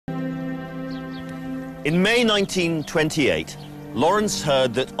In May 1928, Lawrence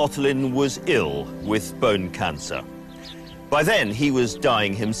heard that Ottoline was ill with bone cancer. By then, he was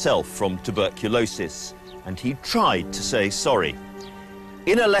dying himself from tuberculosis, and he tried to say sorry.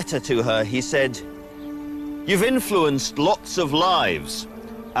 In a letter to her, he said, "You've influenced lots of lives,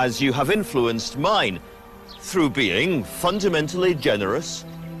 as you have influenced mine, through being fundamentally generous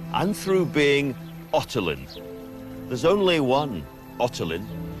and through being Ottoline. There's only one Ottoline."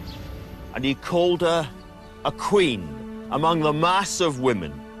 And he called her a queen among the mass of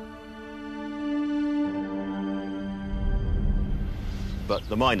women. But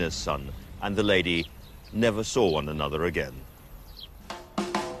the miner's son and the lady never saw one another again.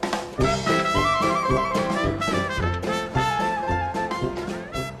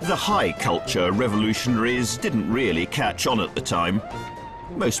 The high culture revolutionaries didn't really catch on at the time.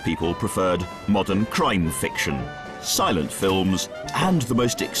 Most people preferred modern crime fiction, silent films, and the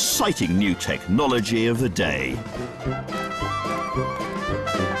most exciting new technology of the day.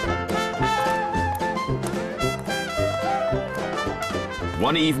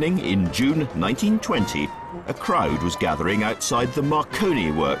 One evening in June 1920, a crowd was gathering outside the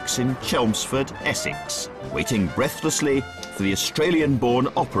Marconi Works in Chelmsford, Essex, waiting breathlessly for the Australian-born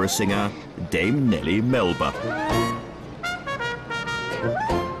opera singer Dame Nellie Melba.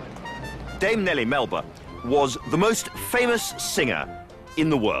 Dame Nellie Melba was the most famous singer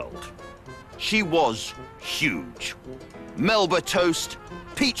in the world. She was huge. Melba Toast,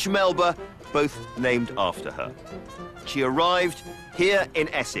 Peach Melba, both named after her. She arrived here in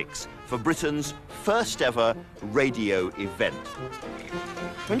Essex for Britain's first ever radio event.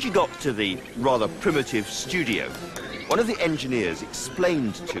 When she got to the rather primitive studio, one of the engineers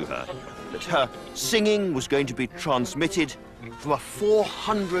explained to her that her singing was going to be transmitted from a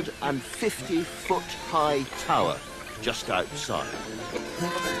 450-foot-high tower just outside.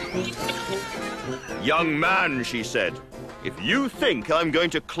 "Young man," she said, "if you think I'm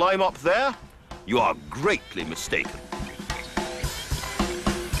going to climb up there, you are greatly mistaken."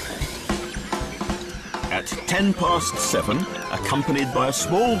 At 7:10, accompanied by a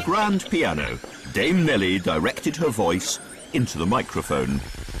small grand piano, Dame Nellie directed her voice into the microphone.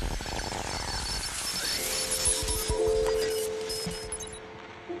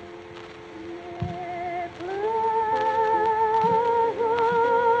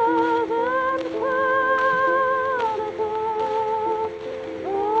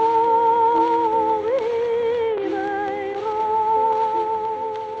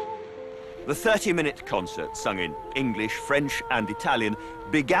 The 30-minute concert, sung in English, French and Italian,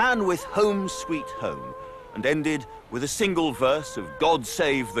 began with Home Sweet Home and ended with a single verse of God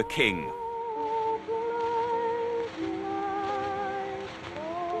Save the King.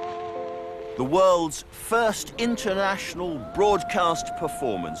 The world's first international broadcast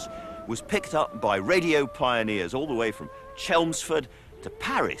performance was picked up by radio pioneers all the way from Chelmsford to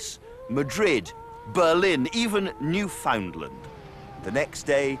Paris, Madrid, Berlin, even Newfoundland. The next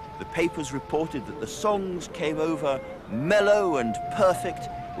day, the papers reported that the songs came over mellow and perfect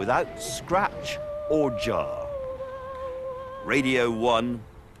without scratch or jar. Radio 1,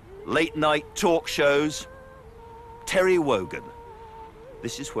 late-night talk shows, Terry Wogan.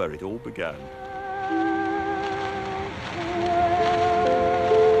 This is where it all began.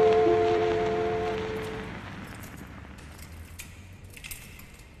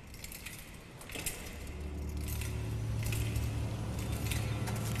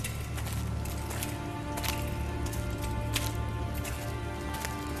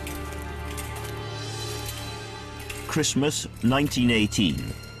 Christmas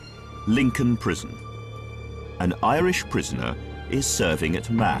 1918, Lincoln Prison. An Irish prisoner is serving at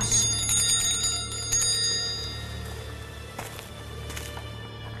Mass.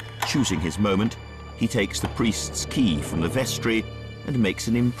 Choosing his moment, he takes the priest's key from the vestry and makes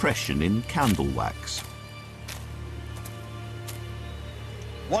an impression in candle wax.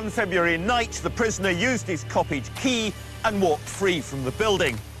 One February night, the prisoner used his copied key and walked free from the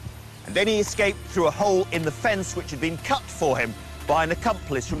building. And then he escaped through a hole in the fence which had been cut for him by an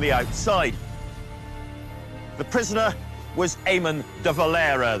accomplice from the outside. The prisoner was Eamon de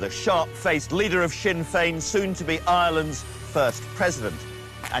Valera, the sharp-faced leader of Sinn Féin, soon to be Ireland's first president.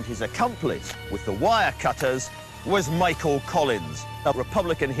 And his accomplice with the wire cutters was Michael Collins, a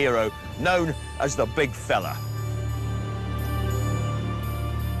Republican hero known as the Big Fella.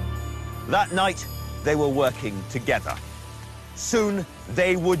 That night, they were working together. Soon,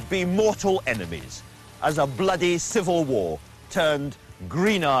 they would be mortal enemies as a bloody civil war turned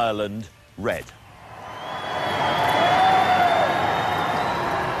Green Ireland red.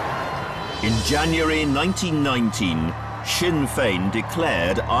 In January 1919, Sinn Féin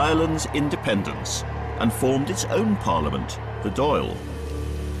declared Ireland's independence and formed its own parliament, the Dáil.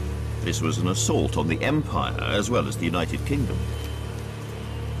 This was an assault on the Empire as well as the United Kingdom.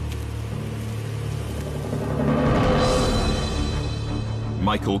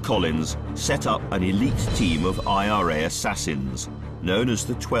 Michael Collins set up an elite team of IRA assassins, known as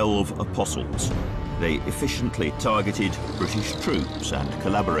the 12 Apostles. They efficiently targeted British troops and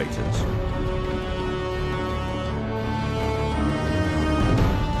collaborators.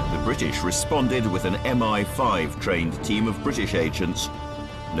 The British responded with an MI5 trained team of British agents,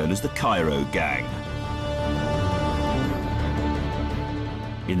 known as the Cairo Gang.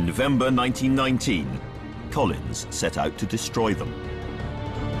 In November 1919, Collins set out to destroy them.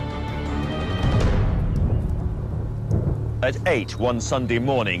 At 8 one Sunday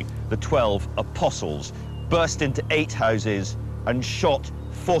morning, the 12 Apostles burst into 8 houses and shot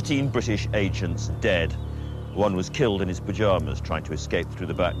 14 British agents dead. One was killed in his pyjamas trying to escape through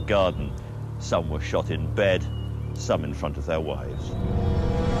the back garden. Some were shot in bed, some in front of their wives.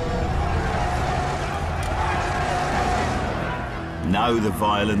 Now the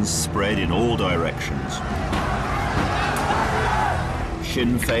violence spread in all directions.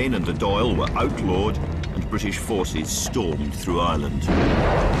 Sinn Féin and the Dáil were outlawed, and British forces stormed through Ireland.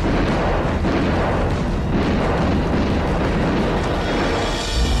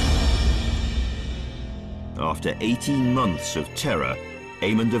 After 18 months of terror,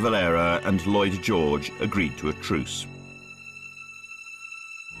 Eamon de Valera and Lloyd George agreed to a truce.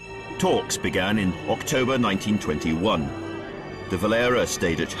 Talks began in October 1921. De Valera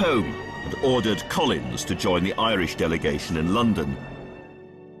stayed at home and ordered Collins to join the Irish delegation in London.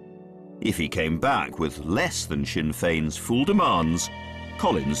 If he came back with less than Sinn Féin's full demands,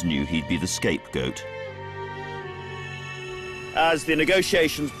 Collins knew he'd be the scapegoat. As the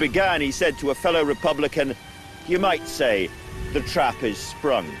negotiations began, he said to a fellow Republican, "You might say the trap is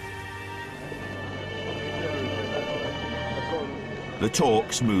sprung." The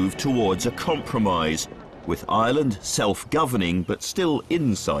talks moved towards a compromise, with Ireland self-governing but still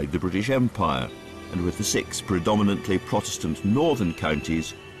inside the British Empire, and with the 6 predominantly Protestant northern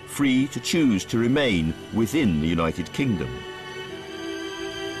counties free to choose to remain within the United Kingdom.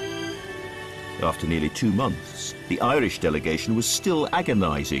 After nearly 2 months, the Irish delegation was still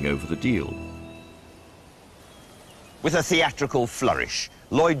agonising over the deal. With a theatrical flourish,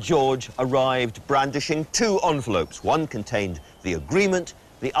 Lloyd George arrived brandishing 2 envelopes. One contained the agreement,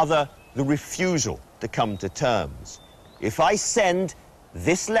 the other the refusal to come to terms. "If I send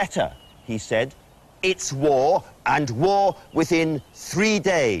this letter," he said, "it's war, and war within 3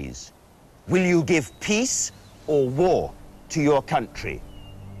 days. Will you give peace or war to your country?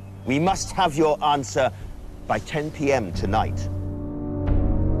 We must have your answer by 10 p.m. tonight."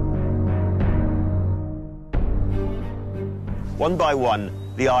 One by one,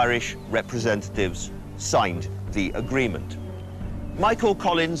 the Irish representatives signed the agreement. Michael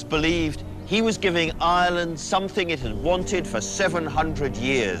Collins believed he was giving Ireland something it had wanted for 700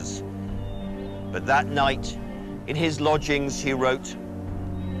 years. But that night, in his lodgings, he wrote,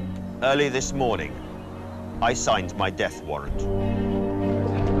 "Early this morning, I signed my death warrant."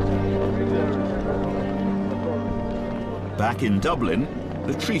 Back in Dublin,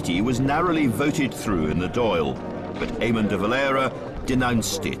 the treaty was narrowly voted through in the Dáil, but Eamon de Valera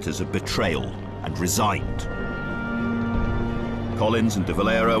denounced it as a betrayal and resigned. Collins and de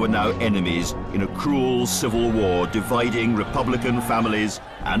Valera were now enemies in a cruel civil war dividing Republican families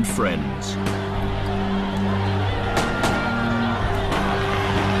and friends.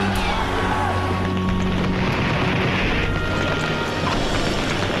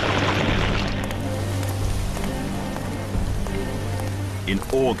 In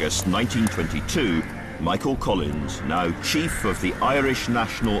August 1922, Michael Collins, now Chief of the Irish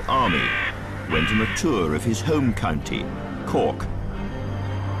National Army, went on a tour of his home county, Cork.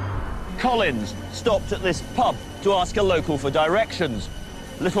 Collins stopped at this pub to ask a local for directions,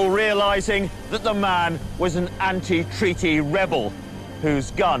 little realising that the man was an anti-treaty rebel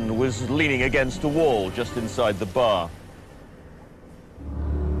whose gun was leaning against a wall just inside the bar.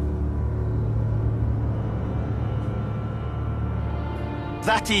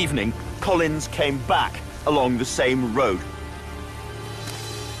 That evening, Collins came back along the same road.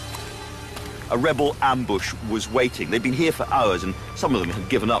 A rebel ambush was waiting. They'd been here for hours, and some of them had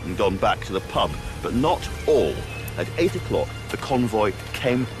given up and gone back to the pub, but not all. At 8 o'clock, the convoy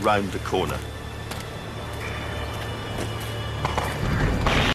came round the corner.